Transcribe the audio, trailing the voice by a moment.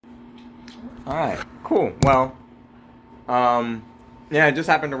All right, cool. Well, yeah, it just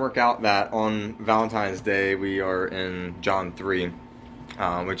happened to work out that on Valentine's Day we are in John 3,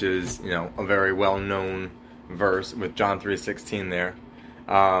 which is, a very well-known verse with John 3:16 there.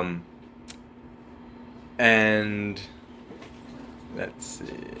 And let's see.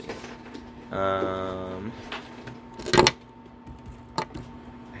 I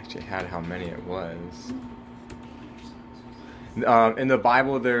actually had how many it was. In the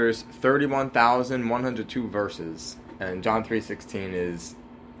Bible, there's 31,102 verses, and John 3:16 is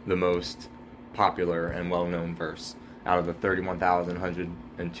the most popular and well-known verse out of the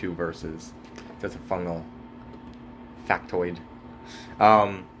 31,102 verses. That's a fun little factoid.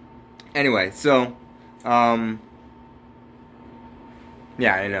 Anyway, so,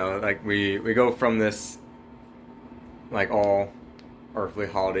 we go from this, all earthly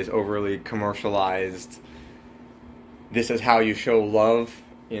holidays, overly commercialized, this is how you show love,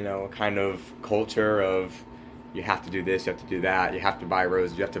 kind of culture of you have to do this, you have to do that, you have to buy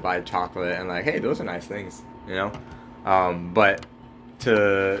roses, you have to buy chocolate, and hey, those are nice things, But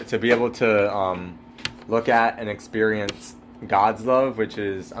to be able to look at and experience God's love, which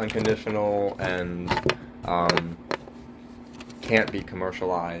is unconditional and can't be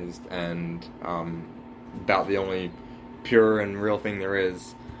commercialized and about the only pure and real thing there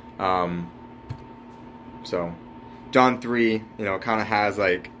is. So John 3, kind of has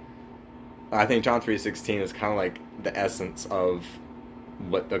I think John 3:16 is kind of the essence of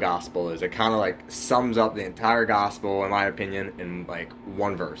what the gospel is. It kind of sums up the entire gospel, in my opinion, in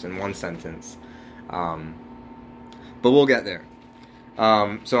one verse, in one sentence. But we'll get there.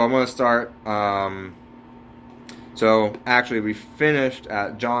 So I'm going to start. So actually, we finished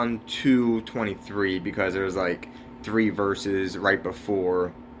at John 2:23 because there's 3 verses right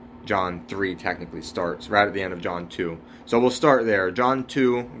before John 3 technically starts, right at the end of John 2. So we'll start there. John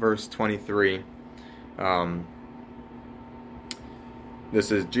 2, verse 23.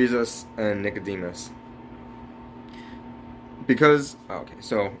 This is Jesus and Nicodemus.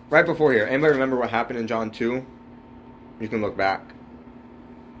 So right before here, anybody remember what happened in John 2? You can look back.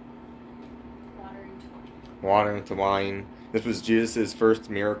 Water into wine. This was Jesus' first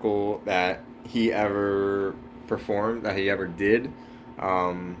miracle that he ever performed, that he ever did.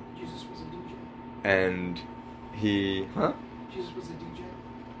 Jesus was a DJ. And he... Huh? Jesus was a DJ.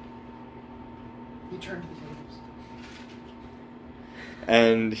 He turned the tables.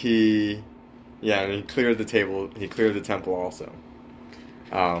 And he cleared the table. He cleared the temple also.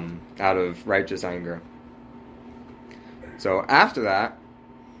 Out of righteous anger. So after that,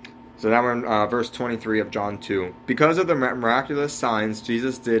 now we're in verse 23 of John 2. Because of the miraculous signs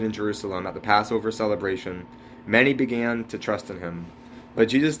Jesus did in Jerusalem at the Passover celebration, many began to trust in him. But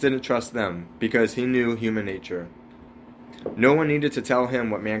Jesus didn't trust them because he knew human nature. No one needed to tell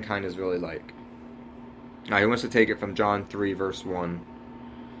him what mankind is really like. Now he wants to take it from John 3, verse 1.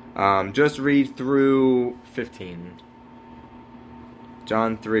 Just read through 15.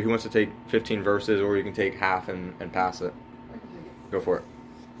 John 3, who wants to take 15 verses, or you can take half and pass it. I can take it. Go for it.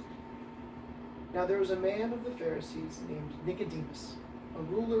 Now there was a man of the Pharisees named Nicodemus, a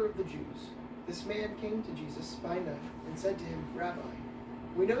ruler of the Jews. This man came to Jesus by night and said to him, Rabbi,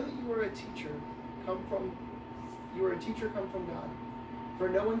 we know that you are a teacher come from God. For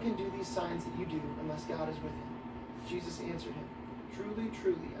no one can do these signs that you do unless God is with him. Jesus answered him, Truly,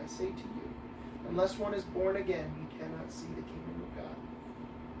 truly, I say to you, unless one is born again, he cannot see the kingdom of God.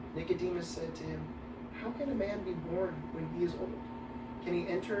 Nicodemus said to him, How can a man be born when he is old? Can he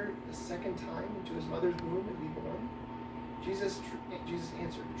enter a second time into his mother's womb and be born? Jesus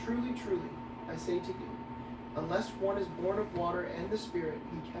answered, Truly, truly, I say to you, unless one is born of water and the Spirit,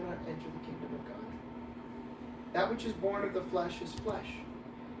 he cannot enter the kingdom of God. That which is born of the flesh is flesh,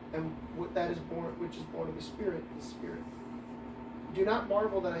 and which is born of the Spirit is spirit. Do not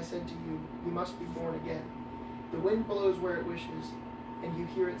marvel that I said to you, you must be born again. The wind blows where it wishes, and you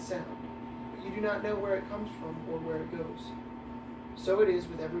hear its sound, but you do not know where it comes from or where it goes. So it is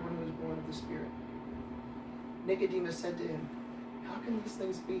with everyone who is born of the Spirit. Nicodemus said to him, How can these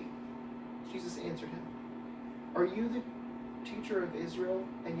things be? Jesus answered him, Are you the teacher of Israel,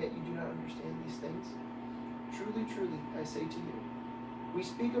 and yet you do not understand these things? Truly, truly, I say to you, we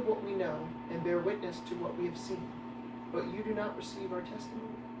speak of what we know, and bear witness to what we have seen, but you do not receive our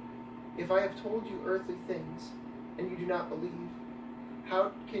testimony. If I have told you earthly things, and you do not believe,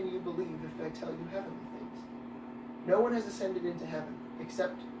 how can you believe if I tell you heavenly things? No one has ascended into heaven,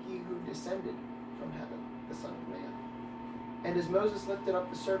 except he who descended from heaven, the Son of Man. And as Moses lifted up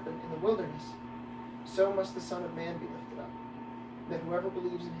the serpent in the wilderness, so must the Son of Man be lifted up, that whoever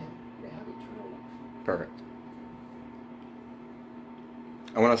believes in him may have eternal life. Perfect.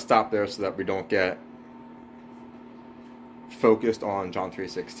 I want to stop there so that we don't get focused on John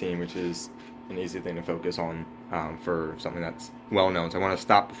 3:16, which is an easy thing to focus on for something that's well known. So I want to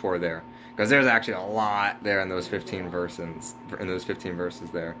stop before there, because there's actually a lot there in those 15 verses.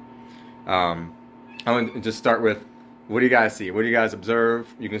 There. I want to just start with, what do you guys see? What do you guys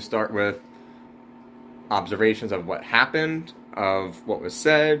observe? You can start with observations of what happened, of what was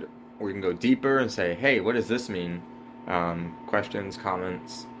said, or you can go deeper and say, hey, what does this mean? Questions,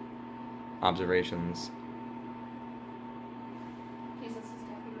 comments, observations. Jesus is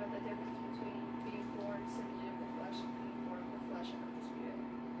talking about the difference between being born simply of the flesh and being born of the flesh and of the spirit.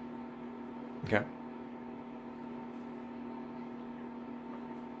 Okay.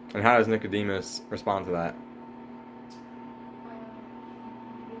 And how does Nicodemus respond to that? It's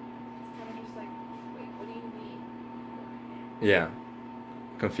kind of just like, wait, what do you mean? Yeah.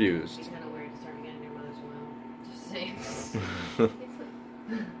 Confused. He's kind of weird to start again in your mother's womb. Just saying.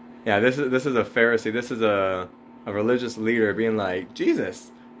 Yeah, this is a Pharisee. This is a religious leader being like,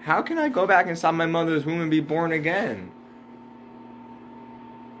 Jesus, how can I go back inside my mother's womb and be born again?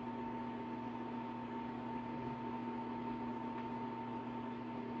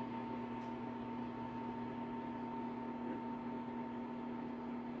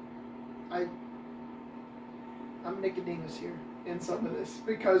 I'm Nicodemus here in some of this,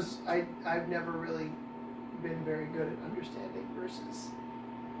 because I've never really been very good at understanding verses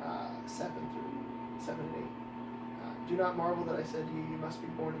 7 and 8. Do not marvel that I said to you, you must be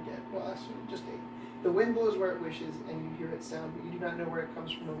born again. Well, that's just 8. The wind blows where it wishes, and you hear its sound, but you do not know where it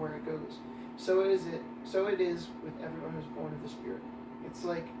comes from or where it goes. So it is with everyone who's born of the Spirit. It's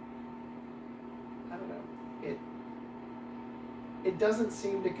like, I don't know, it doesn't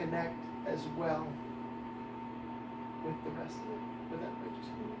seem to connect as well with the rest of it, with that righteous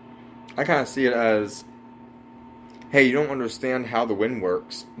people. I kind of see it as, hey, you don't understand how the wind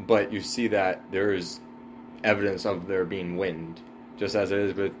works, but you see that there is evidence of there being wind, just as it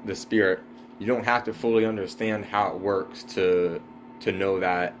is with the Spirit. You don't have to fully understand how it works to know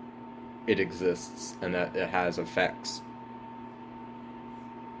that it exists and that it has effects.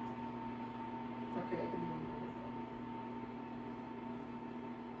 Okay, I can do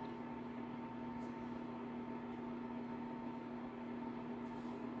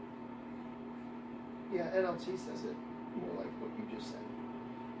it. Yeah, NLT says it more like what you just said.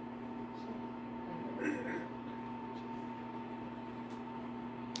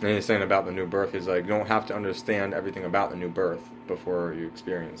 And he's saying about the new birth, he's like, you don't have to understand everything about the new birth before you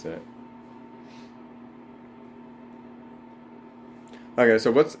experience it. Okay,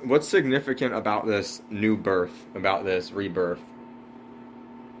 so what's significant about this new birth, about this rebirth?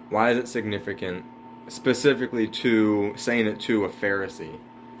 Why is it significant, specifically to saying it to a Pharisee,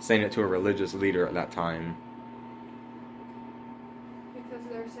 saying it to a religious leader at that time? Because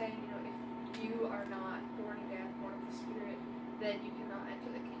they're saying, if you are not born again, born of the Spirit, then you cannot enter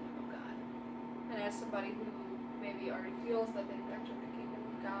the kingdom of God. And as somebody who maybe already feels that they've entered the kingdom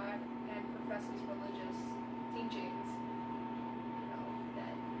of God and professes religious teachings,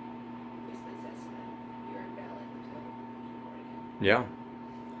 that basically says that you're invalid until you're born again. Yeah.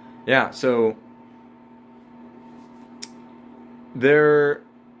 Yeah, so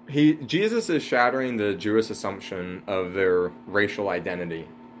Jesus is shattering the Jewish assumption of their racial identity,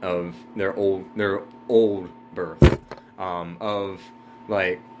 of their old birth, of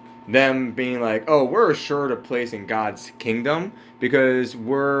like them being like, oh, we're assured a place in God's kingdom because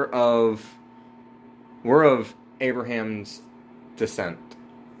we're of Abraham's descent.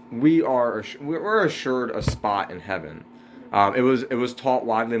 We're assured a spot in heaven. It was taught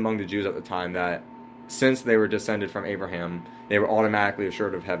widely among the Jews at the time that since they were descended from Abraham, they were automatically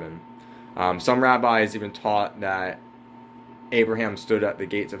assured of heaven. Some rabbis even taught that Abraham stood at the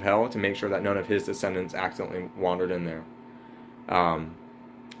gates of hell to make sure that none of his descendants accidentally wandered in there.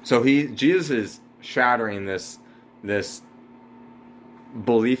 So Jesus is shattering this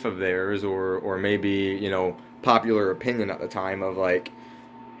belief of theirs, or maybe popular opinion at the time of like,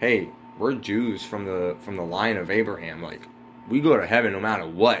 hey, we're Jews from the line of Abraham. Like, we go to heaven no matter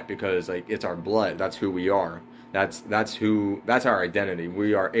what because like it's our blood. That's who we are. That's our identity.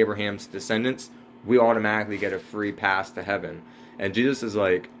 We are Abraham's descendants. We automatically get a free pass to heaven. And Jesus is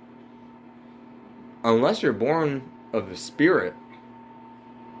like, unless you're born of the Spirit,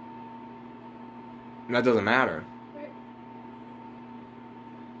 that doesn't matter. Right.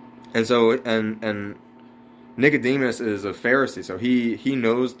 And so, and Nicodemus is a Pharisee, so he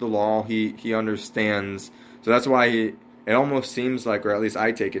knows the law. He understands. So that's why it almost seems like, or at least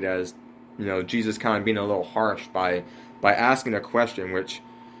I take it as, Jesus kind of being a little harsh by asking a question, which,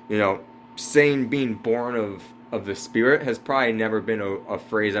 saying being born of the Spirit has probably never been a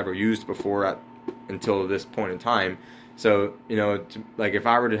phrase ever used before until this point in time. So, like if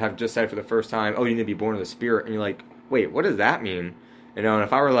I were to have just said for the first time, oh, you need to be born of the Spirit, and you're like, wait, what does that mean? And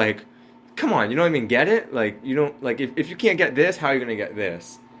if I were like, come on, you don't even get it? Like, you don't, like, if you can't get this, how are you going to get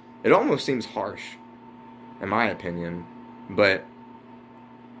this? It almost seems harsh, in my opinion. But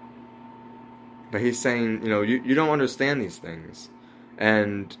he's saying, you don't understand these things.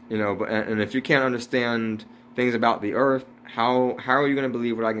 And, and if you can't understand things about the earth, how are you going to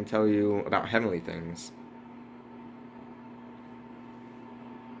believe what I can tell you about heavenly things?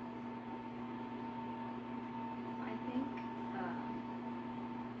 I think,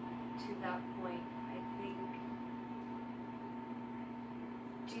 to that point, I think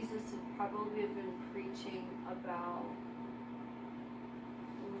Jesus would probably have been preaching about,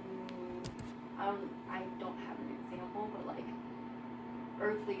 I don't have an example, but like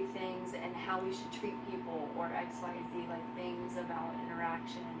earthly things and how we should treat people, or XYZ, like things about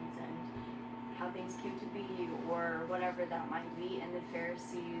interactions and how things came to be, or whatever that might be. And the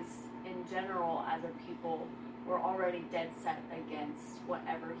Pharisees in general as a people were already dead set against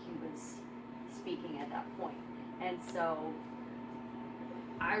whatever he was speaking at that point. And so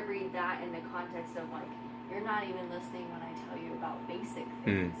I read that in the context of like, you're not even listening when I tell you about basic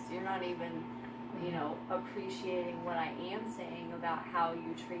things. You're not even, appreciating what I am saying about how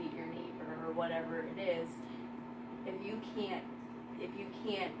you treat your neighbor or whatever it is. If you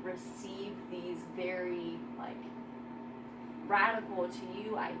can't receive these very like radical to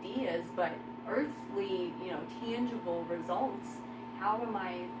you ideas, but earthly, tangible results, how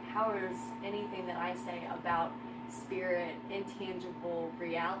is anything that I say about spirit, intangible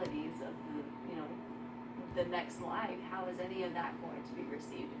realities of the next life, how is any of that going to be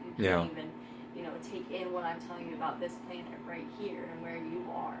received if you can't even take in what I'm telling you about this planet right here and where you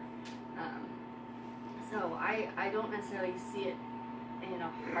are? So I don't necessarily see it in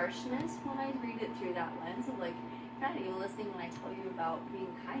a harshness when I read it through that lens of like, you're not even listening when I tell you about being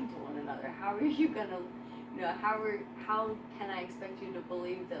kind to one another. How are you gonna, how can I expect you to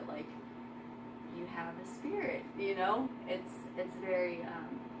believe that like you have a spirit? It's very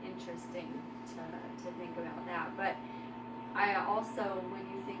interesting to think about that. But I also, when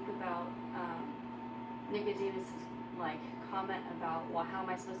you think about Nicodemus' like comment about, well, how am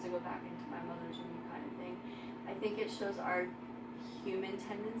I supposed to go back into my mother's womb kind of thing, I think it shows our human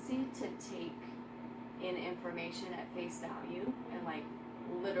tendency to take in information at face value and like,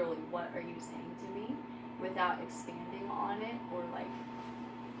 literally, what are you saying to me, without expanding on it or like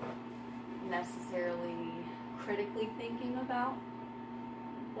necessarily critically thinking about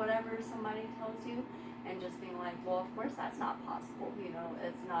whatever somebody tells you, and just being like, well, of course that's not possible,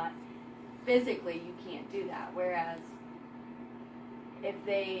 it's not physically, you can't do that. Whereas if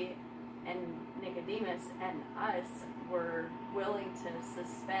they and Nicodemus and us were willing to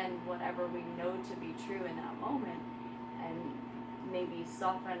suspend whatever we know to be true in that moment and maybe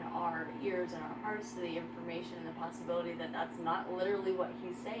soften our ears and our hearts to the information and the possibility that that's not literally what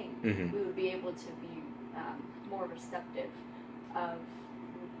he's saying, we would be able to be more receptive of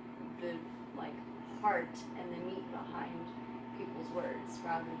the like heart and the meat behind people's words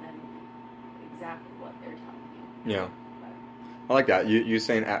rather than exactly what they're telling you. Yeah. I like that. You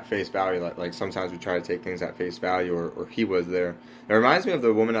saying at face value, like sometimes we try to take things at face value, or he was there. It reminds me of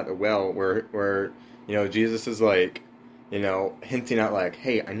the woman at the well where Jesus is like, hinting at like,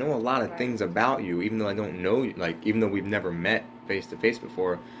 hey, I know a lot of things about you, even though I don't know you, like even though we've never met face to face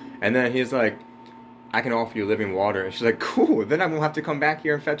before. And then he's like, I can offer you living water. And she's like, cool, then I won't have to come back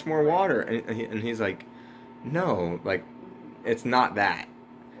here and fetch more water. And he's like, no, like, it's not that.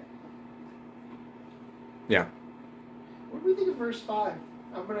 Yeah. What do we think of verse 5?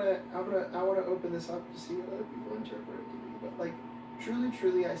 I want to open this up to see what other people interpret it. But like, truly,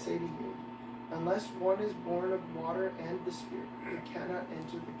 truly, I say to you, unless one is born of water and the Spirit, he cannot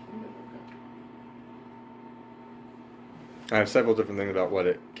enter the kingdom of God. I have several different things about what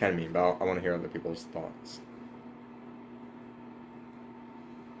it can mean, but I want to hear other people's thoughts.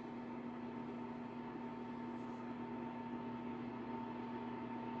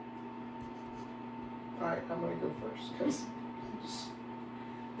 Alright, I'm going to go first, because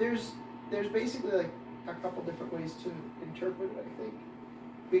there's basically like a couple different ways to interpret it, I think.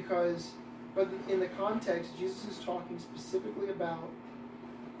 But in the context, Jesus is talking specifically about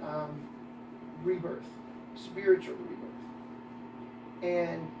rebirth, spiritual rebirth.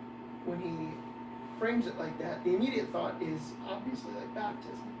 And when he frames it like that, the immediate thought is obviously like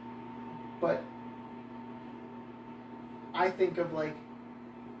baptism. But I think of like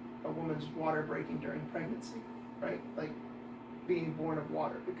a woman's water breaking during pregnancy, right? Like being born of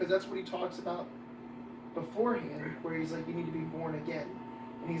water, because that's what he talks about beforehand where he's like, you need to be born again.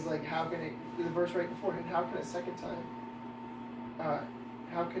 And he's like, how can it, the verse right beforehand, how can a second time,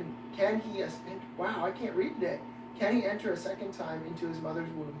 can he, wow, I can't read today. Can he enter a second time into his mother's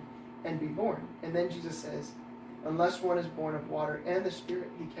womb and be born? And then Jesus says, unless one is born of water and the Spirit,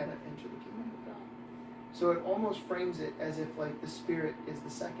 he cannot enter the kingdom of God. So it almost frames it as if like the Spirit is the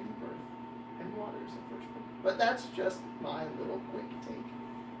second birth and water is the first birth. But that's just my little quick take,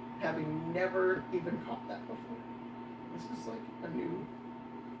 having never even caught that before. This is like a new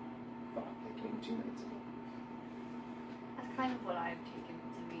thought that came 2 minutes ago. That's kind of what I've taken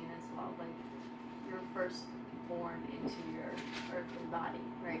to mean as well. Like, you're first born into your earthly body,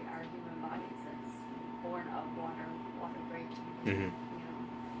 right? Our human bodies, that's born of water breaking, Mm-hmm.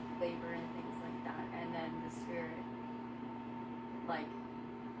 labor and things like that. And then the Spirit, like,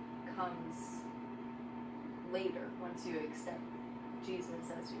 comes later once you accept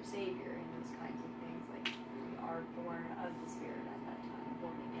Jesus as your Savior and those kinds of things. Like, we are born of the Spirit at that time,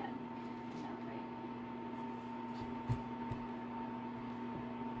 born again in that way.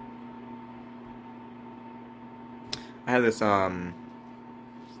 I had this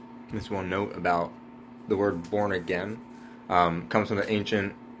one note about the word born again. Comes from the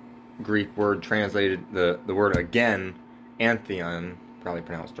ancient Greek word translated, the word again, antheon, probably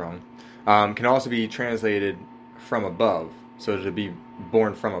pronounced wrong, can also be translated from above. So to be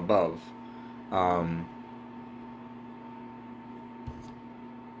born from above.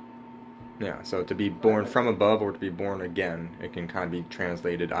 Yeah, so to be born from above or to be born again, it can kind of be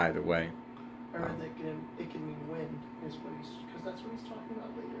translated either way. Or it can mean wind, is what he's, because that's what he's talking about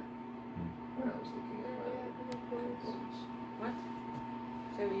later. When I was looking at What?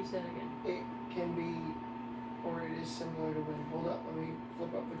 Say what you said again. it can be, or it is similar to wind. Hold up, let me flip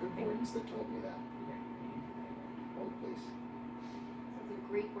up the concordance that told me that. Hold, please. So the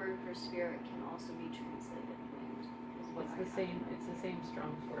Greek word for spirit can also be translated wind. Is what It's I the have. same. It's the same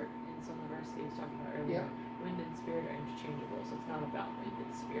Strong's word in some of our Steve was talking about earlier. Yeah. Wind and spirit are interchangeable, so it's not about wind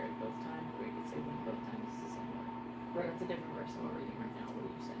and spirit both times. Or you could say wind both times. It's the same word. Right. That's a different verse than we're reading right now. What are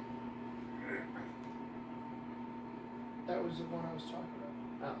you saying? That was the one I was talking about.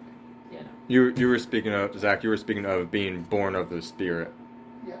 Oh, okay. Yeah, no. You were speaking of, Zach, you were speaking of being born of the Spirit.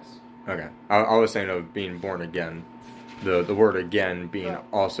 Yes. Okay. I was saying of being born again. The word again being Right.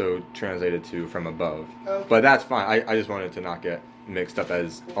 also translated to from above. Okay. But that's fine. I just wanted to not get mixed up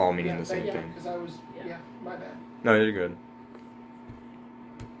as all meaning the same thing. Because I was, Yeah. my bad. No, you're good.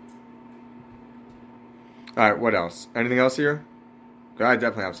 Alright, what else? Anything else here? 'Cause I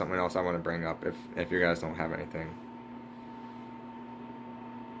definitely have something else I want to bring up if you guys don't have anything.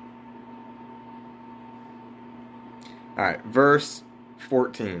 Alright, verse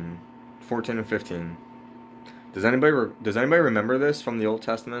 14 and 15. Does anybody remember this from the Old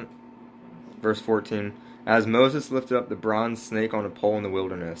Testament? Verse 14. As Moses lifted up the bronze snake on a pole in the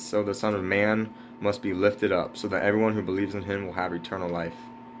wilderness, so the Son of Man must be lifted up, so that everyone who believes in him will have eternal life.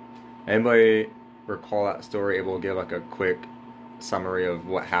 Anybody recall that story? Able to give like a quick summary of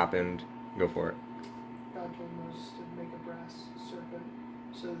what happened? Go for it. God told Moses to make a brass serpent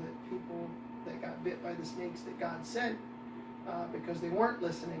so that people that got bit by the snakes that God sent, because they weren't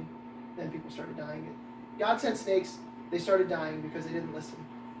listening, then people started dying. God sent snakes, they started dying because they didn't listen.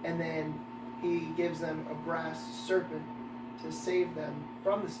 And then he gives them a brass serpent to save them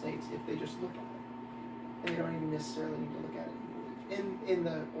from the snakes if they just look at it. And they don't even necessarily need to look at it and believe. In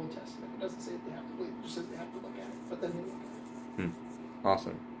the Old Testament, it doesn't say that they have to believe, it just says they have to look at it. But then they look at it.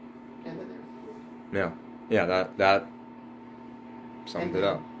 Awesome. And then they're Yeah, that summed it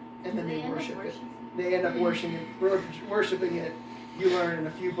up. And then Do they end up worship it. worshiping? They end up worshiping it. You learn in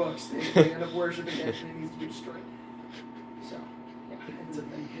a few books they end up worshiping it and it needs to be destroyed. So, yeah, it's a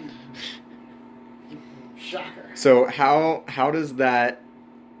thing. Shocker. So how does that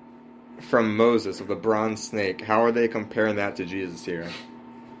from Moses of the bronze snake? How are they comparing that to Jesus here?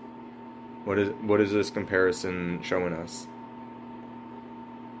 What is this comparison showing us?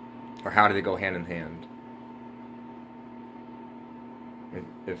 Or how do they go hand in hand?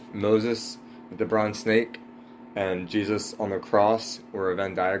 If Moses with the bronze snake and Jesus on the cross were a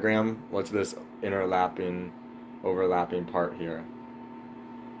Venn diagram, what's this overlapping part here?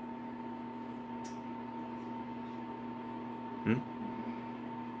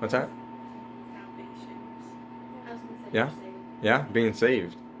 What's that? I was gonna say Yeah? you're saved. Yeah, being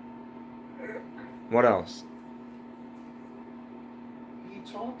saved. What else? He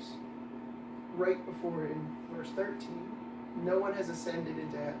talks right before in verse 13, no one has ascended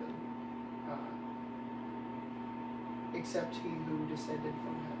into heaven except he who descended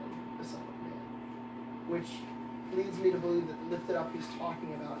from heaven, the Son of Man. Which leads me to believe that the lifted up he's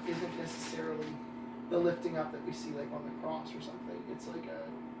talking about isn't necessarily the lifting up that we see like on the cross or something. It's like a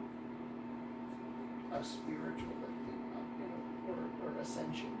spiritual lifting up, or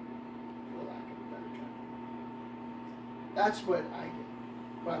ascension, for lack of a better term. That's what I get,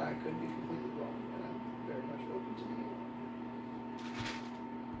 but I could be completely wrong, and I'm very much open to being wrong.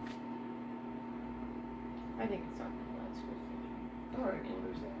 I think it's talking about scripture. All right, well,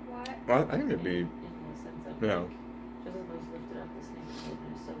 there's that. What? Well, I think it'd be, In the sense of, Yeah. like, just as Moses lifted up the snake in the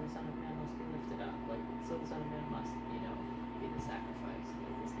wilderness, so the Son of Man must be lifted up. Like, so the Son of Man must, be the sacrifice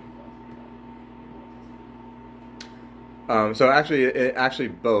as the snake was. so actually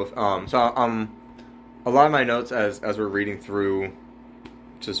both. A lot of my notes as we're reading through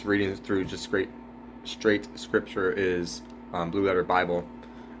just straight scripture is Blue Letter Bible,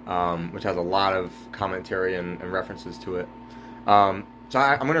 which has a lot of commentary and references to it. So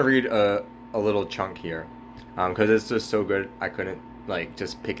I'm going to read a little chunk here because it's just so good. I couldn't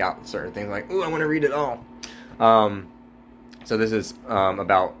just pick out certain things like, ooh, I want to read it all. So this is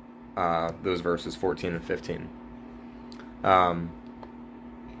about those verses 14 and 15.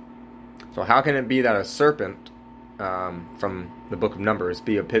 So how can it be that a serpent from the book of Numbers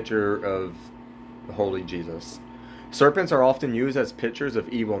be a picture of the holy Jesus? Serpents are often used as pictures of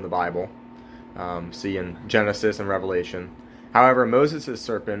evil in the Bible. See in Genesis and Revelation. However, Moses'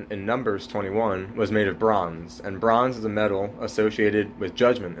 serpent in Numbers 21 was made of bronze, and bronze is a metal associated with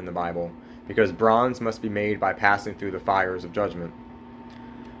judgment in the Bible, because bronze must be made by passing through the fires of judgment.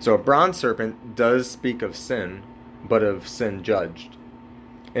 So a bronze serpent does speak of sin, but of sin judged.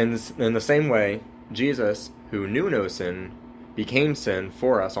 In the same way, Jesus, who knew no sin, became sin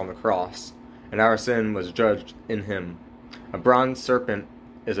for us on the cross, and our sin was judged in him. A bronze serpent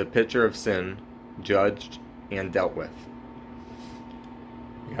is a picture of sin, judged and dealt with.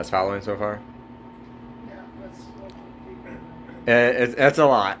 You guys following so far? Yeah, that's It's a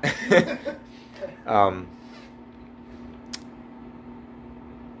lot.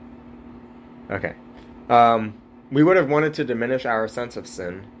 Okay. We would have wanted to diminish our sense of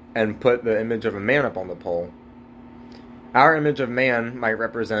sin and put the image of a man up on the pole. Our image of man might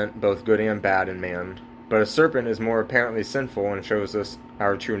represent both good and bad in man, but a serpent is more apparently sinful and shows us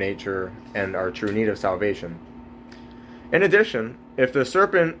our true nature and our true need of salvation. In addition, if the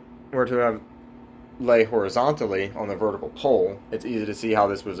serpent were to have lay horizontally on the vertical pole, it's easy to see how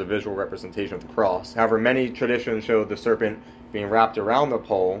this was a visual representation of the cross. However, many traditions show the serpent being wrapped around the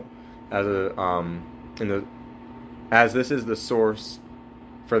pole as this is the source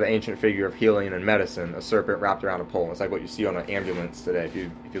for the ancient figure of healing and medicine, a serpent wrapped around a pole. It's like what you see on an ambulance today. If you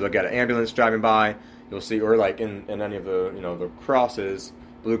look at an ambulance driving by, you'll see, or like in any of the the crosses,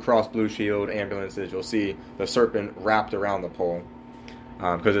 Blue Cross Blue Shield ambulances, you'll see the serpent wrapped around the pole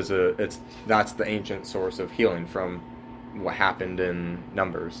because that's the ancient source of healing from what happened in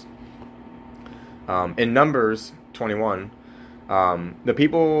Numbers. In Numbers 21, the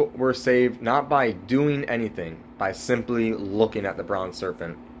people were saved not by doing anything, by simply looking at the bronze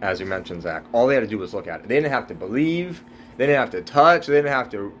serpent, as you mentioned, Zach. All they had to do was look at it. They didn't have to believe, they didn't have to touch, they didn't have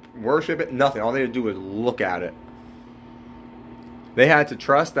to worship it, nothing. All they had to do was look at it. They had to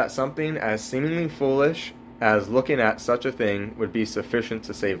trust that something as seemingly foolish as looking at such a thing would be sufficient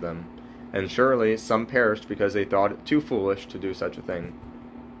to save them. And surely some perished because they thought it too foolish to do such a thing.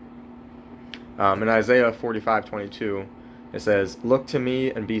 In Isaiah 45:22, it says, "Look to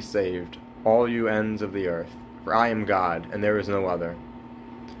me and be saved, all you ends of the earth, for I am God, and there is no other."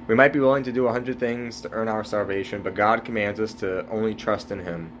 We might be willing to do 100 things to earn our salvation, but God commands us to only trust in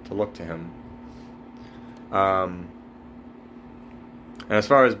Him, to look to Him. And as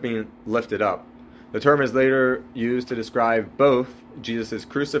far as being lifted up, the term is later used to describe both Jesus'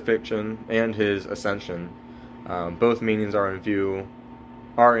 crucifixion and His ascension. Both meanings are in view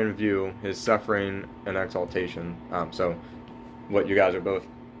His suffering and exaltation. So what you guys are both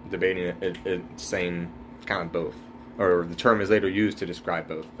debating, it's saying kind of both. Or the term is later used to describe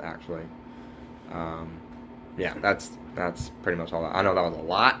both, actually. Yeah, that's pretty much all that. I know that was a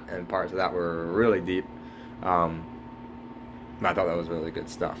lot, and parts of that were really deep. But I thought that was really good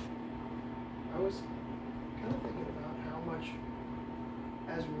stuff. I was kind of thinking about how much,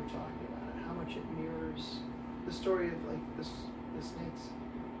 as we were talking about it, how much it mirrors the story of like the snakes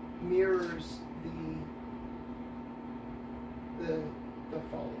mirrors the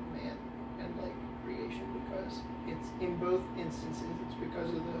fall of man and like creation, because it's in both instances it's because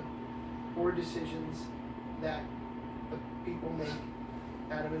of the poor decisions that the people make,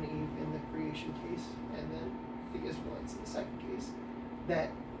 Adam and Eve in the creation case, and then the Israelites in the second case, that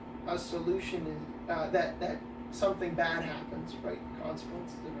a solution is that something bad happens, right?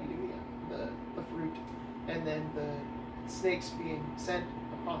 Consequences of eating the fruit, and then the snakes being sent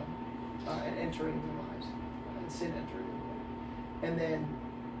upon and entering their lives, and sin entering their life. And then,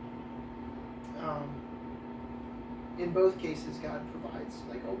 in both cases, God provides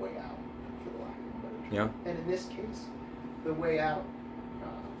like a way out, for the lack of a better term. Yeah. And in this case, the way out,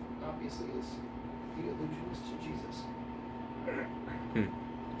 obviously, is the allusion is to Jesus.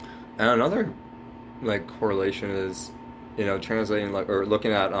 And another like correlation is, translating or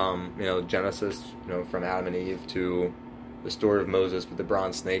looking at Genesis, from Adam and Eve to the story of Moses with the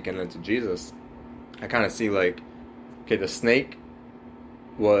bronze snake and then to Jesus. I kind of see the snake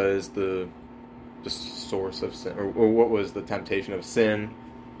was the source of sin, or what was the temptation of sin,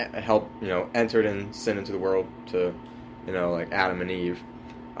 entered in sin into the world to, Adam and Eve.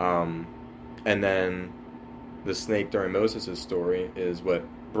 And then the snake during Moses' story is what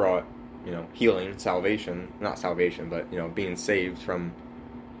brought, healing, salvation, not salvation, but, being saved from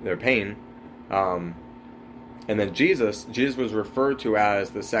their pain. And then Jesus was referred to as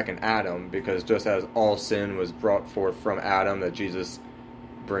the second Adam, because just as all sin was brought forth from Adam, that Jesus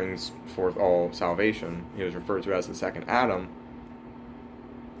brings forth all salvation. He was referred to as the second Adam.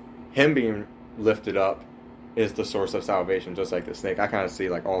 Him being lifted up is the source of salvation, just like the snake. I kind of see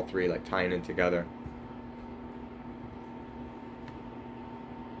all three tying in together.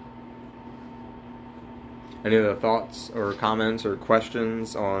 Any other thoughts or comments or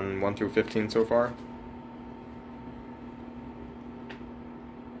questions on 1 through 15 so far?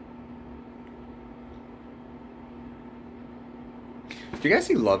 Do you guys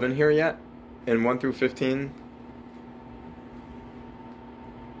see love in here yet? In 1 through 15?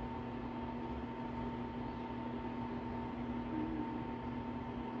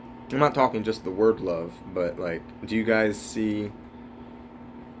 I'm not talking just the word love, but do you guys see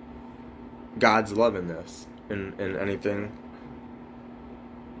God's love in this? In anything?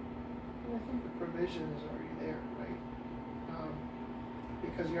 Well, I think the provision is already there, right?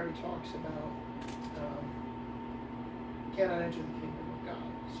 Because he already talks about cannot enter the kingdom of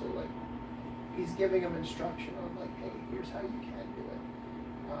God. So he's giving them instruction on hey, here's how you can do it.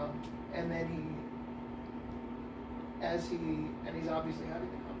 And then he's obviously having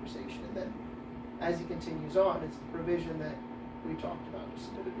the conversation, and then as he continues on, it's the provision that we talked about just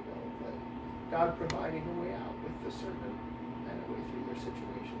a minute ago, that God providing a way out with the serpent and a way through their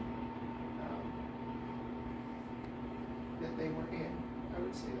situation that they were in. I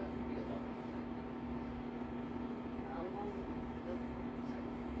would say that would be a lot.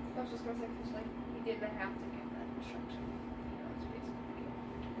 I was just gonna say, because he didn't have to give that instruction. It's basically.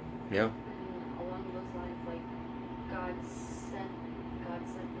 Yeah. And along those lines, God sent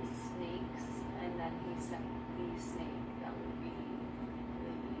the snakes, and then he sent the snake that would be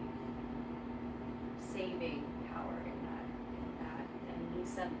the saving power in that, and he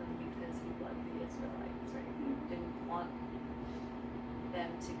sent them because he loved the Israelites, right? He didn't want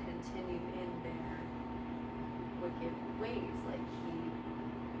them to continue in their wicked ways, like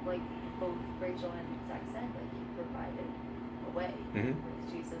both Rachel and Zach said, he provided a way. Mm-hmm.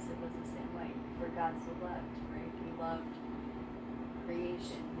 With Jesus, it was the same way. For God so loved, right? He loved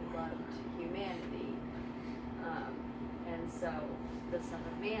creation, he loved humanity, and so the Son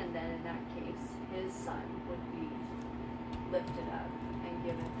of Man, then in that case, his Son would be lifted up and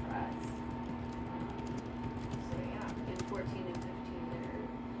given for us. So yeah, in 14 and 15,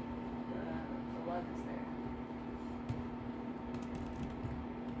 the love is there.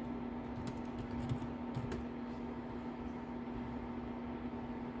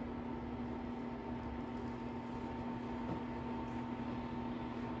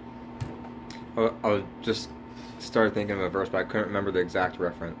 I was just started thinking of a verse, but I couldn't remember the exact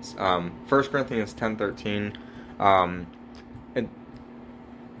reference. 1 Corinthians 10:13, and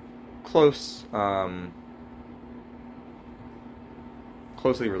closely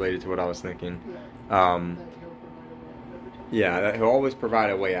related to what I was thinking. That he'll always provide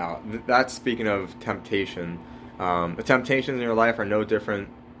a way out. That's speaking of temptation. The temptations in your life are no different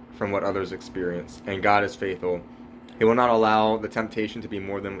from what others experience, and God is faithful. He will not allow the temptation to be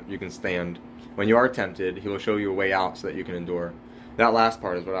more than you can stand. When you are tempted, he will show you a way out so that you can endure. That last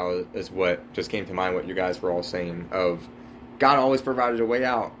part is what just came to mind, what you guys were all saying, of God always provided a way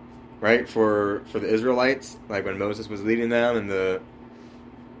out, right? For the Israelites, when Moses was leading them, and the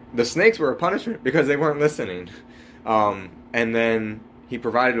snakes were a punishment because they weren't listening. And then he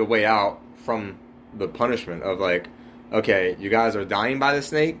provided a way out from the punishment of okay, you guys are dying by the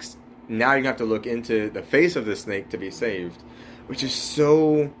snakes, now you have to look into the face of the snake to be saved, which is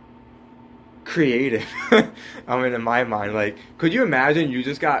so creative. In my mind, could you imagine you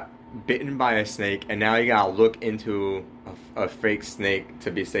just got bitten by a snake and now you gotta look into a fake snake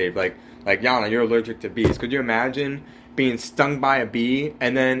to be saved. Like Yana, you're allergic to bees. Could you imagine being stung by a bee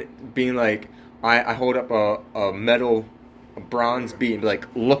and then being like, I hold up a bronze bee and be like,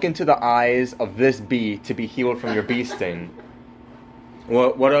 look into the eyes of this bee to be healed from your bee sting.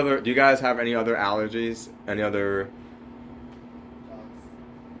 What other? Do you guys have any other allergies? Any other?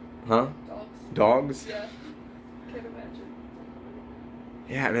 Huh? Dogs? Yeah. Can't imagine.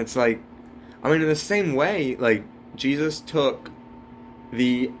 Yeah, and it's like, I mean, in the same way, like, Jesus took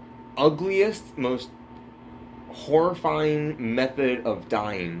the ugliest, most horrifying method of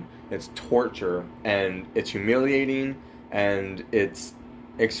dying. It's torture, and it's humiliating, and it's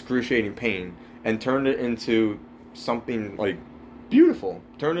excruciating pain, and turned it into something, like, beautiful.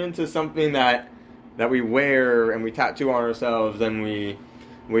 Turned it into something that we wear, and we tattoo on ourselves, and we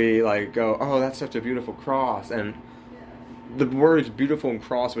like, go, oh, that's such a beautiful cross, and the words beautiful and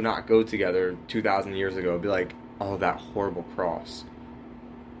cross would not go together 2,000 years ago. It'd be like, oh, that horrible cross.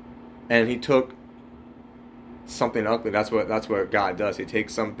 And he took something ugly. That's what God does. He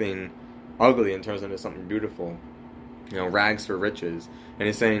takes something ugly and turns it into something beautiful. You know, rags for riches. And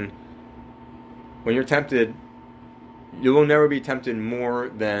he's saying, when you're tempted, you will never be tempted more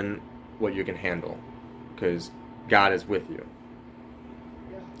than what you can handle, because God is with you.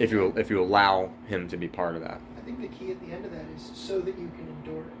 Yeah. If you allow Him to be part of that. I think the key at the end of that is so that you can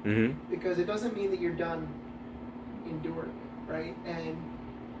endure it. Mm-hmm. Because it doesn't mean that you're done enduring it, right? And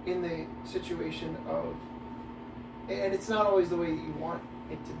in the situation of, and it's not always the way that you want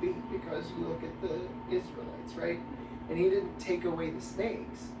it to be, because you look at the Israelites, right? And He didn't take away the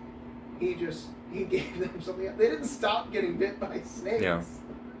snakes. He gave them something else. They didn't stop getting bit by snakes. Yeah.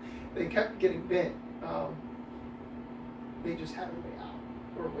 They kept getting bit. They just had a way out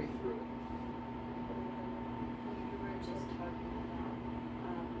or a way through it. You were just talking about,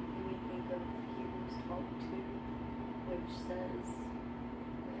 when we think of Hebrews 12:2, which says,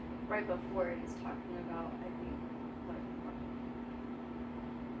 right before it is talking about, I think,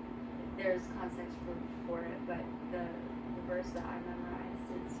 there's context for it, but the verse that I memorized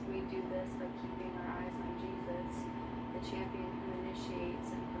is, we do this by keeping our eyes on Jesus, the champion who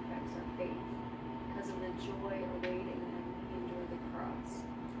initiates and perfects our faith. Because of the joy awaiting him, he endured the cross,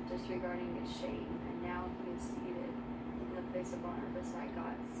 disregarding its shame, and now he is seated in the place of honor beside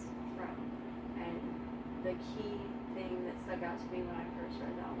God's throne. And the key thing that stuck out to me when I first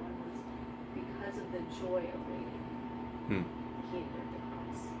read that one was, because of the joy awaiting him, he endured the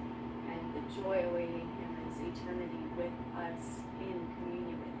cross. And the joy awaiting him is eternity with us in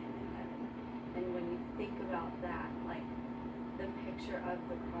communion with him in heaven. And when you think about that, like the picture of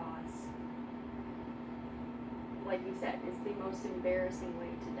the cross, like you said, is the most embarrassing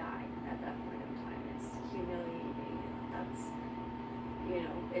way to die at that point of time. It's humiliating. That's,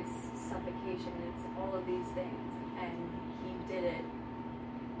 it's suffocation. It's all of these things. And he did it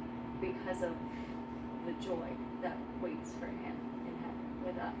because of the joy that waits for him in heaven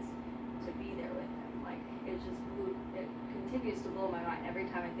with us, to be there with him. Like, it continues to blow my mind every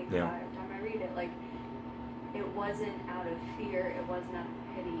time I think about it, every time I read it. Like, it wasn't out of fear, it wasn't out of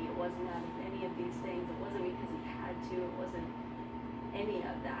pity, it wasn't out of any of these things. It wasn't because he had to, it wasn't any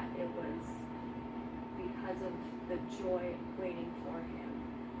of that. It was because of the joy waiting for him.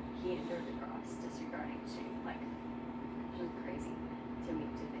 He endured the cross, disregarding shame. Like, it's just crazy to me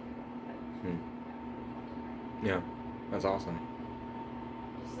to think about. But Yeah, that's awesome.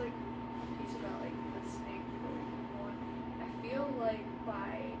 Just like a piece about like the snake really more. I feel like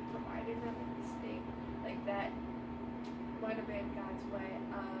by providing them with the snake, like that might have been God's way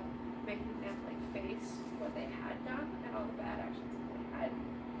of making them like face what they had done and all the bad actions that they had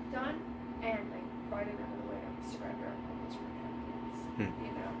done, and like providing them with a way of surrender and almost repentance.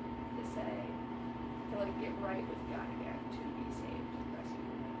 To say, to like get right with God again, to be saved and rescued.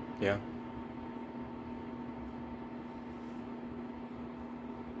 Yeah.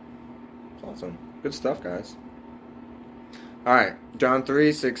 Awesome. Good stuff, guys. All right, John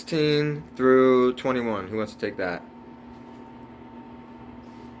 3:16 through 21. Who wants to take that?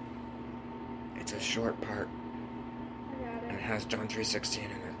 It's a short part, I got and it it. has John 3:16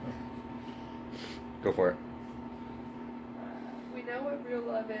 in it. Go for it. We know what real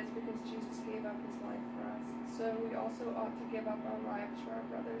love is because Jesus gave up his life for us. So we also ought to give up our lives for our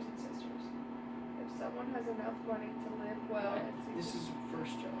brothers and sisters. If someone has enough money to live well and see This is 1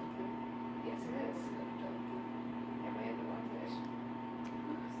 John 3. yes, it is. Amanda wants it.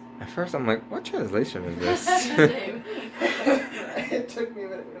 At first, I'm like, what translation is this? Same. It took me a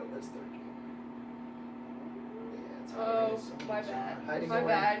minute to know that's 13. Yeah, it's hard to Oh, get some my things bad. hiding My away.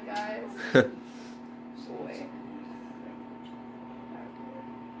 bad, guys. Boy.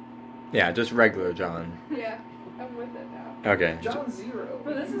 Yeah, just regular John. Yeah. I'm with it now. Okay. John 0.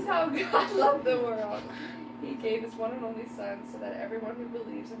 For this is how God loved the world. He gave his one and only Son so that everyone who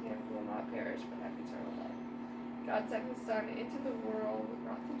believes in him will not perish but have eternal life. God sent his Son into the world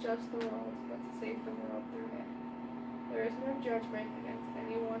not to judge the world, but to save the world through him. There is no judgment against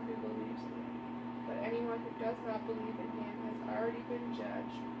anyone who believes in him, but anyone who does not believe in him has already been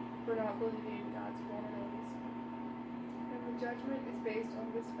judged for not believing in God's one and only Son. And the judgment is based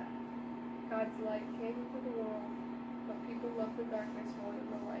on this fact. God's light came into the world, but people loved the darkness more than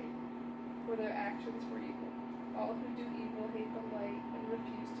the light, for their actions were evil. All who do evil hate the light and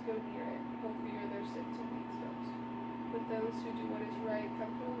refuse to go near it, for fear their sins will be exposed. But those who do what is right come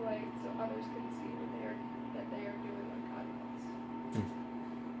to the light, so others can see that they are doing what God wants.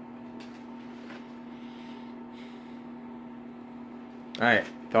 All right.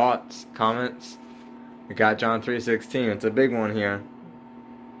 Thoughts, comments. We got John 3:16. It's a big one here.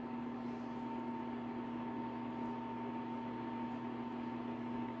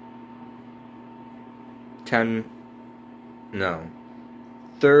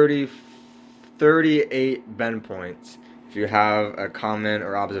 38 bend points if you have a comment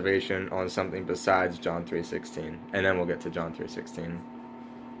or observation on something besides John 3:16, and then we'll get to John 3:16. I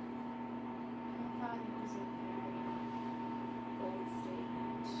thought it was a very bold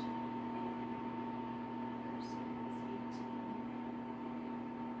statement in verses 18.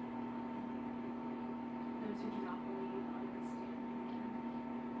 Those who do not believe understand him.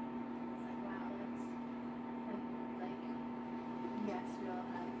 It's like, wow, that's like, yes, we all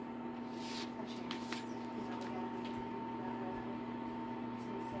have a chance. You know, we gotta to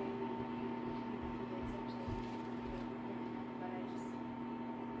say we essentially but I just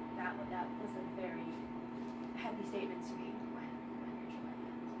that was a very heavy statement to me when you're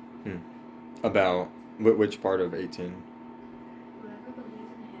showing that. About which part of 18? Whoever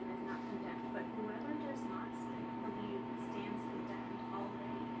believes in him is not condemned, but whoever does not believe stands condemned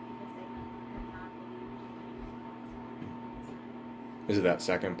already because they have not believed in the name of God's Son. Is it that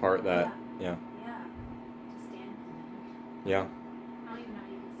second part that? Yeah. To stand condemned. Yeah. How are you not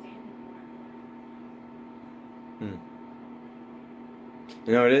even standing for it?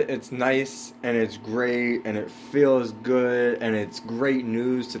 You know, it's nice and it's great and it feels good and it's great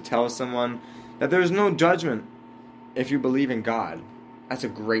news to tell someone that there's no judgment if you believe in God. That's a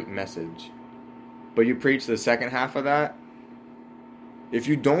great message. But you preach the second half of that. If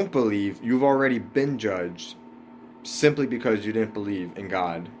you don't believe, you've already been judged simply because you didn't believe in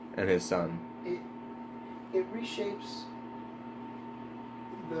God and His Son. It reshapes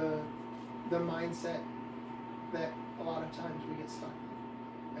the mindset that a lot of times we get stuck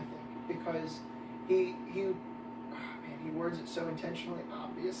in, I think, because he words it so intentionally,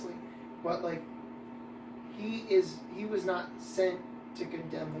 obviously, but like he was not sent to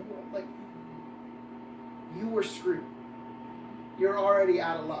condemn the world. Like, you were screwed. You're already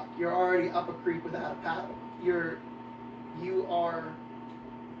out of luck. You're already up a creek without a paddle. You are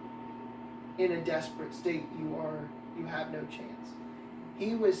in a desperate state. You have no chance.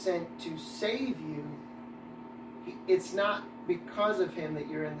 He was sent to save you. It's not because of him that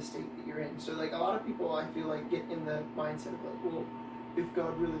you're in the state that you're in. So like a lot of people, I feel like, get in the mindset of like, well, if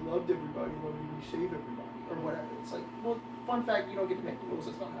God really loved everybody, why would He save everybody or whatever? It's like, well, fun fact, you don't get to make the rules.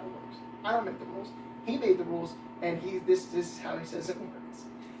 That's not how it works. I don't make the rules. He made the rules, and this is how He says it works.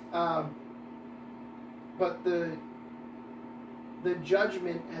 But the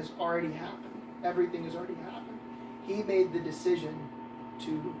judgment has already happened. Everything has already happened. He made the decision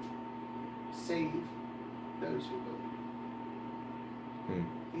to save those who believe.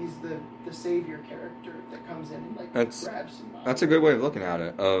 He's the savior character that comes in and grabs somebody. That's a good way of looking at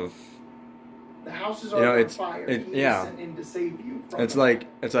it. Of the house is already on fire. He is sent in to save you from it's like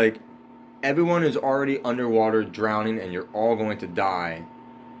everyone is already underwater drowning and you're all going to die.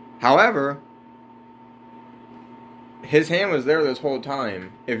 However, His hand was there this whole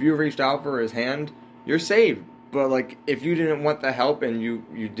time. If you reached out for His hand, you're saved. But like, if you didn't want the help and you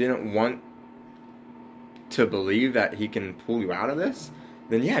didn't want to believe that He can pull you out of this,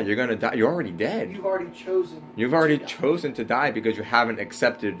 then yeah, you're gonna die. You're already dead. You've already chosen. You've already chosen to die because you haven't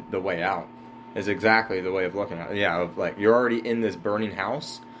accepted the way out. Is exactly the way of looking at it. Yeah, of like, you're already in this burning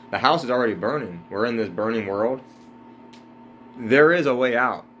house. The house is already burning. We're in this burning world. There is a way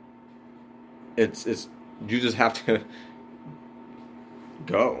out. It's you just have to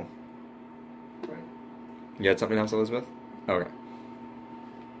go. Right. You had something else, Elizabeth? Okay.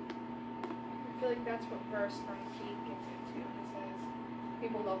 I feel like that's what verse 19 gets into. It says,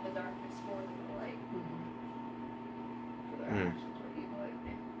 people love the darkness more than the light. For their actions were evil.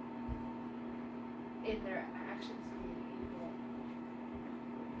 In their actions being evil,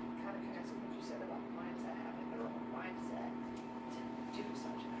 kind of connects with what you said about the mindset having their own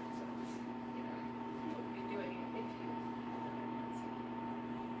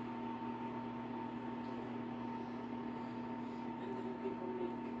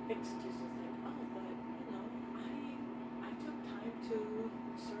excuses like, oh, but I took time to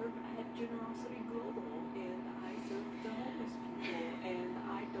serve at Generosity Global, and I served the homeless people, and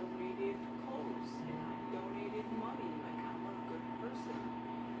I donated clothes, and I donated money. Like, I'm a good person.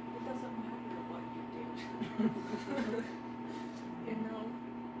 It doesn't matter what you did.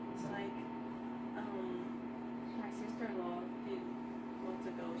 It's like, my sister-in-law a few months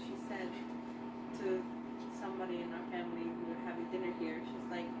ago, she said to somebody in our family, we were having dinner here, she's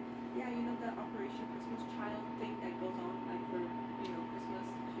like, yeah, the Operation Christmas Child thing that goes on, like, for, Christmas,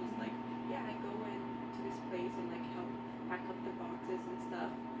 she's like, yeah, I go into this place and, like, help pack up the boxes and stuff,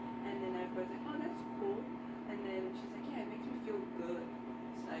 and then everybody's like, oh, that's cool, and then she's like, yeah, it makes me feel good.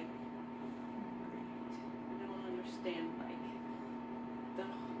 It's like, great. I don't understand, like, the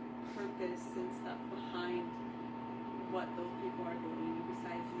purpose and stuff behind what those people are doing,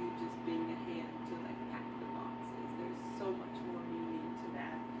 besides you just being a hand to, like, pack the boxes. There's so much more meaning to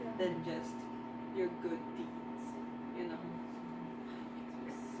that than just your good deeds, It makes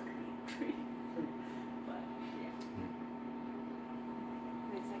me so angry. But, yeah.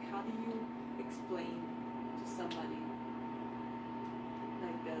 It's like, how do you explain to somebody,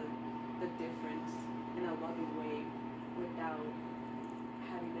 like, the difference in a loving way without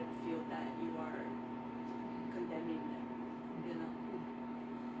having them feel that you are condemning them?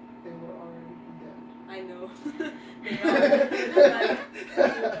 They were already condemned. I know. They are.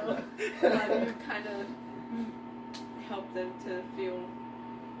 How do you kind of help them to feel?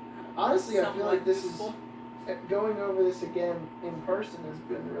 Honestly, I feel somewhat like this is useful? going over this again in person has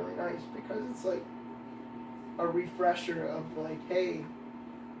been really nice because it's like a refresher of like, hey,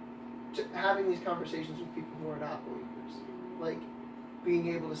 having these conversations with people who are not believers, like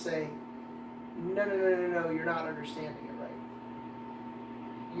being able to say, no, you're not understanding it right.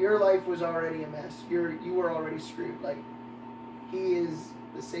 Your life was already a mess. You were already screwed. Like, he is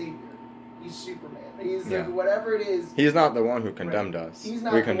the savior. He's Superman. He's like whatever it is. He's not the one who condemned us. He's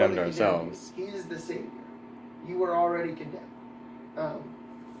not we the condemned one that condemned ourselves. you. He is the savior. You were already condemned.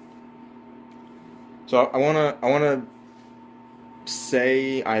 So I wanna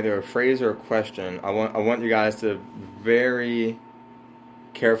say either a phrase or a question. I want you guys to very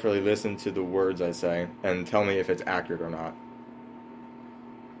carefully listen to the words I say and tell me if it's accurate or not.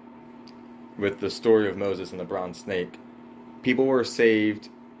 With the story of Moses and the bronze snake, people were saved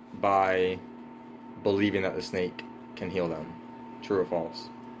by believing that the snake can heal them. True or false?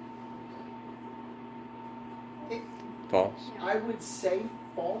 False? I would say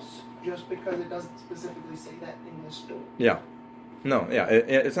false just because it doesn't specifically say that in this story. Yeah. No, yeah,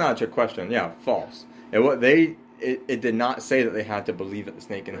 it's not a trick question. Yeah, false. It did not say that they had to believe that the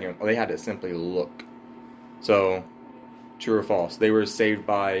snake can heal them. They had to simply look. So, true or false? They were saved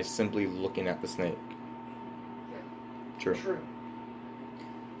by simply looking at the snake. True.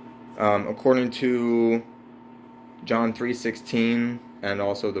 According to John 3:16 and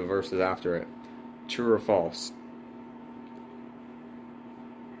also the verses after it, true or false?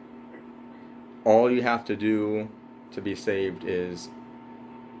 All you have to do to be saved is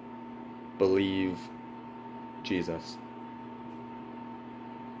believe Jesus.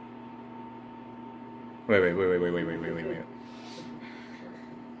 Wait.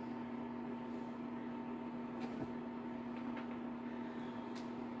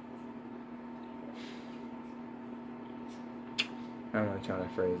 I'm not trying to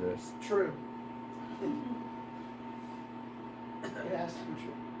phrase this. True. It has to be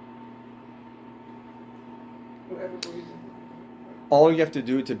true. Whoever believes in him. All you have to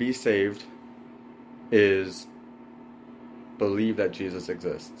do to be saved is believe that Jesus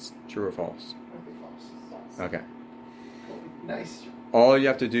exists. True or false? That'd be false. Okay. Cool. Nice. All you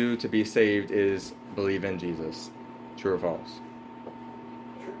have to do to be saved is believe in Jesus. True or false?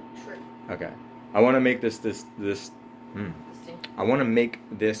 True. Okay. I want to make this I want to make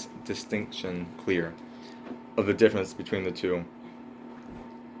this distinction clear of the difference between the two.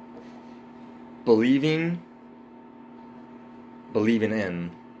 Believing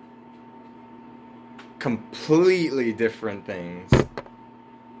in completely different things.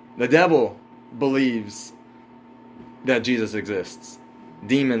 The devil believes that Jesus exists.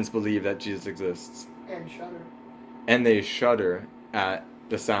 Demons believe that Jesus exists. And shudder. And they shudder at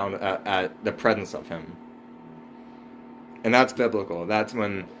the sound, at the presence of him. And that's biblical. That's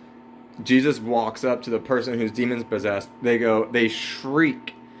when Jesus walks up to the person whose demons possessed. They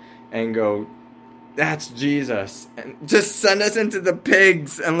shriek and go, "That's Jesus. And just send us into the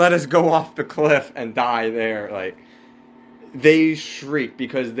pigs and let us go off the cliff and die there." Like, they shriek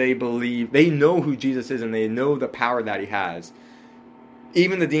because they believe, they know who Jesus is and they know the power that he has.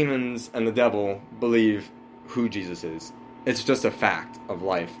 Even the demons and the devil believe who Jesus is. It's just a fact of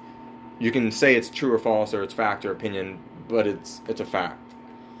life. You can say it's true or false, or it's fact or opinion, but it's a fact.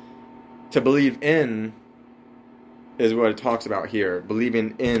 To believe in is what it talks about here.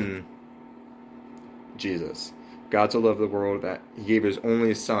 Believing in Jesus. God so loved the world that he gave his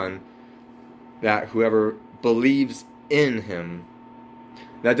only son, that whoever believes in him.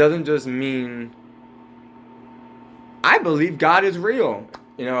 That doesn't just mean, I believe God is real.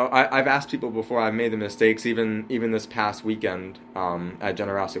 You know, I've asked people before, I've made the mistakes, even this past weekend at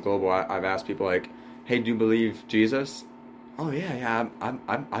Generosity Global, I've asked people like, hey, do you believe Jesus? Oh, yeah,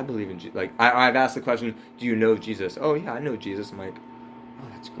 I believe in Jesus. Like, I've asked the question, do you know Jesus? Oh, yeah, I know Jesus. I'm like, oh,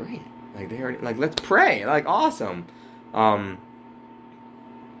 that's great. Like, they already, like, let's pray. Like, awesome. And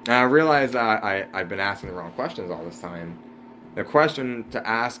I realized that I've been asking the wrong questions all this time. The question to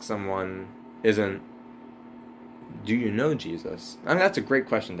ask someone isn't, do you know Jesus? I mean, that's a great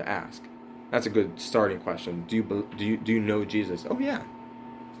question to ask. That's a good starting question. Do you know Jesus? Oh, yeah.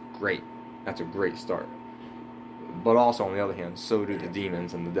 Great. That's a great start. But also, on the other hand, so do the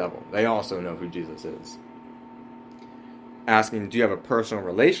demons and the devil. They also know who Jesus is. Asking, do you have a personal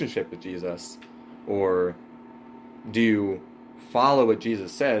relationship with Jesus? Or do you follow what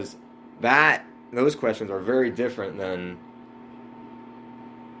Jesus says? Those questions are very different than,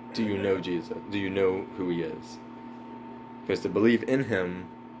 do you know Jesus? Do you know who he is? Because to believe in him,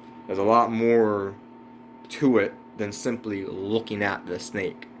 there's a lot more to it than simply looking at the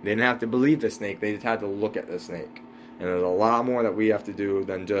snake. They didn't have to believe the snake, they just had to look at the snake. And there's a lot more that we have to do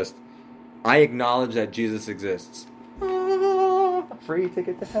than just, I acknowledge that Jesus exists. Free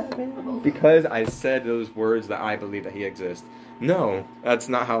ticket to heaven. Because I said those words that I believe that he exists. No, that's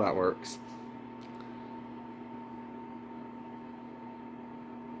not how that works.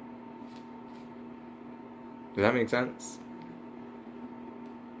 Does that make sense?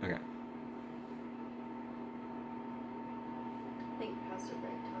 Okay. I think Pastor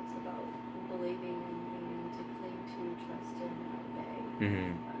Greg talks about believing and meaning to cling to, trust in, and obey.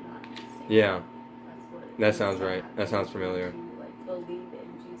 Mm-hmm. Not just Yeah. That's what That sounds right. That sounds familiar. To like believe in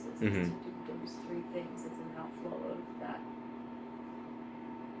Jesus is Mm-hmm. to do those three things as an outflow of that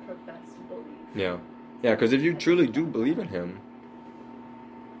professed belief. Yeah. Yeah, because if you truly do believe in him,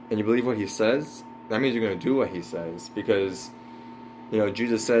 and you believe what he says, that means you're going to do what he says. Because, you know,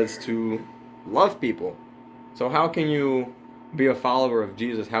 Jesus says to love people. So how can you be a follower of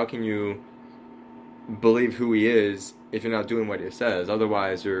Jesus? How can you believe who he is if you're not doing what he says?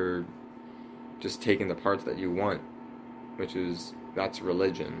 Otherwise, you're just taking the parts that you want, that's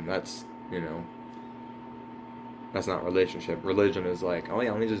religion. That's, you know, that's not relationship. Religion is like, oh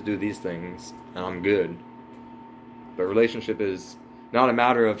yeah, let me just do these things and I'm good. But relationship is not a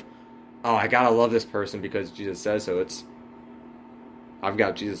matter of, oh, I gotta love this person because Jesus says so. It's, I've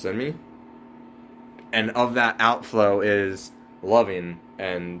got Jesus in me. And of that outflow is loving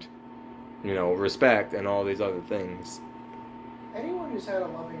and, you know, respect and all these other things. Anyone who's had a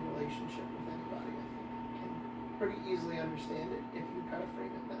loving relationship with anybody, I think, can pretty easily understand it if you kind of frame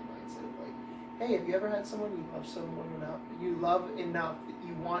it in that mindset of like, hey, have you ever had someone you love you love enough that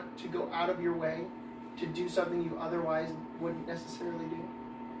you want to go out of your way to do something you otherwise wouldn't necessarily do?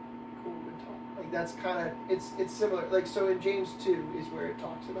 Cool, good talk. Like that's kind of, it's similar. Like, so in James 2 is where it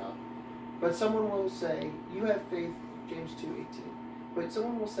talks about, but someone will say, you have faith, James 2:18. But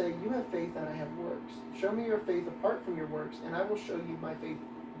someone will say, you have faith and I have works. Show me your faith apart from your works, and I will show you my faith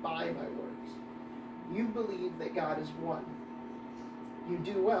by my works. You believe that God is one. You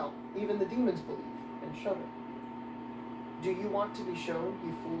do well. Even the demons believe and shudder. Do you want to be shown,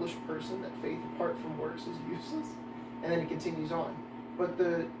 you foolish person, that faith apart from works is useless? And then it continues on. But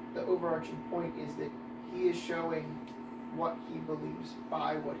the overarching point is that he is showing what he believes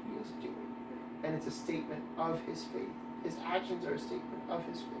by what he is doing. And it's a statement of his faith. His actions are a statement of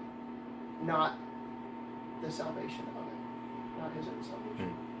his faith, not the salvation of it, not his own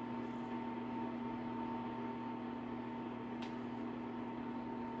salvation.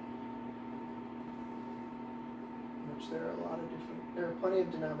 Which there are there are plenty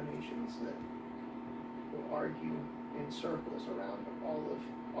of denominations that will argue in circles around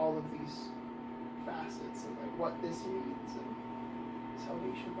all of these facets and like what this means and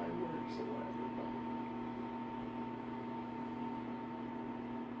salvation by works and whatever.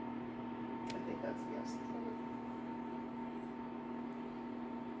 That's the essence of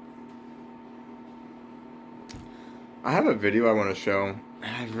it. I have a video I want to show.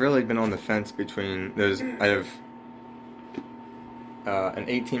 I've really been on the fence between those. I have an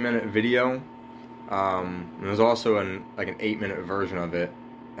 18-minute video. And there's also an 8-minute version of it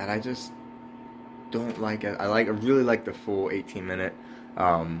that I just don't like it. I really like the full 18-minute.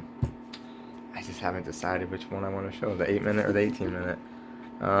 I just haven't decided which one I want to show, the 8-minute or the 18-minute.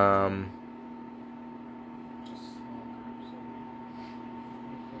 Just small groups.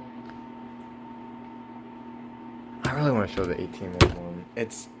 I really want to show the 18-minute one.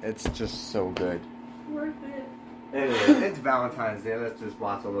 It's just so good. Worth it. It is. It's Valentine's Day. Let's just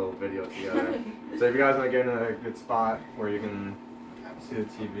watch a little video together. So if you guys want to get in a good spot where you can see the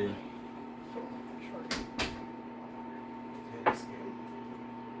TV.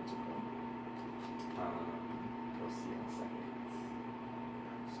 We'll see in a second.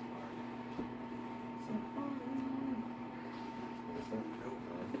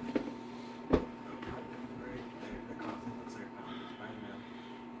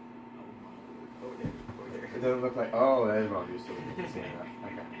 It doesn't look like. Oh, that is what I'm used to seeing that.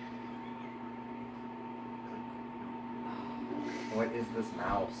 Okay. What is this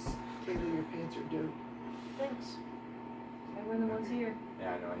mouse? Kaylee, your pants are dope. Thanks. I wear them once a year.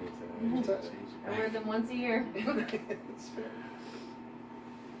 Yeah, I know. I need to. I wear them once a year. It's fair.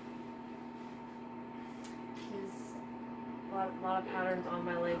 There's a lot of patterns on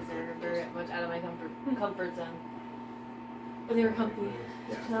my legs that are very much out of my comfort zone. But they were comfy,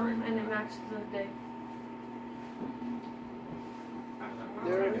 and it matched the day.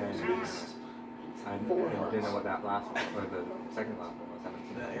 There are Yeah, at yeah. least I four didn't know what that last one, or the second last one was. I haven't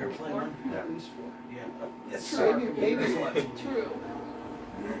seen The that. airplane one? Yeah. at least four. Yeah. Yes, Maybe sir. one. True.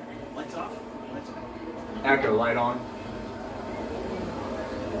 Lights off. Lights off. Echo, light on.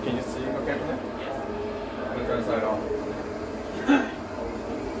 Can you see okay from there? I'm gonna try to slide off.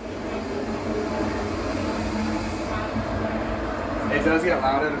 It does get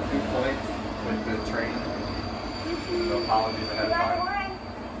loud at a few points with the train. So apologies ahead of time.